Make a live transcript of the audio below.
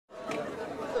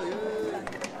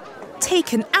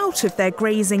taken out of their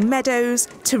grazing meadows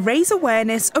to raise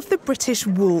awareness of the British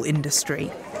wool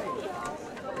industry.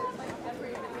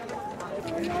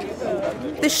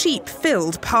 The sheep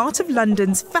filled part of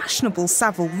London's fashionable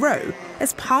Savile Row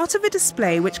as part of a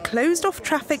display which closed off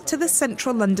traffic to the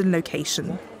central London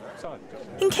location.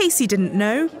 In case you didn't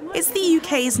know, it's the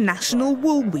UK's National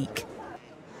Wool Week.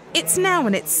 It's now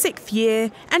in its 6th year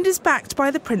and is backed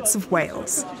by the Prince of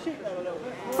Wales.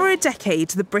 For a decade,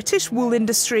 the British wool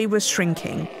industry was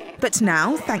shrinking, but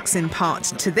now, thanks in part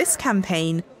to this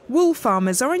campaign, wool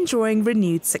farmers are enjoying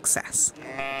renewed success.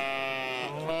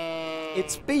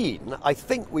 It's been, I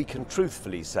think we can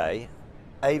truthfully say,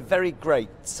 a very great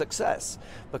success,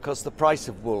 because the price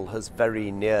of wool has very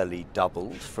nearly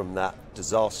doubled from that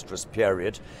disastrous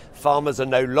period. Farmers are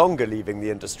no longer leaving the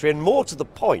industry, and more to the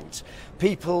point,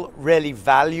 people really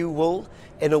value wool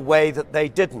in a way that they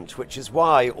didn't, which is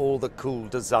why all the cool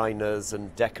designers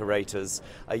and decorators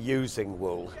are using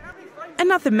wool.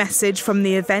 Another message from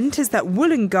the event is that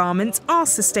woolen garments are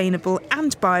sustainable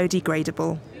and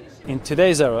biodegradable. In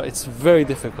today's era, it's very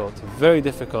difficult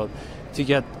to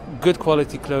get good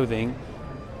quality clothing,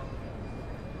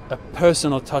 a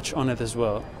personal touch on it as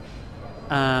well,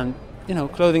 and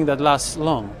clothing that lasts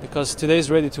long, because today's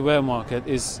ready-to-wear market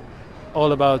is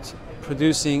all about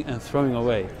producing and throwing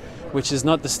away, which is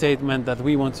not the statement that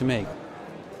we want to make.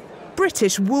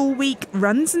 British Wool Week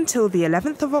runs until the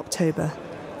 11th of October.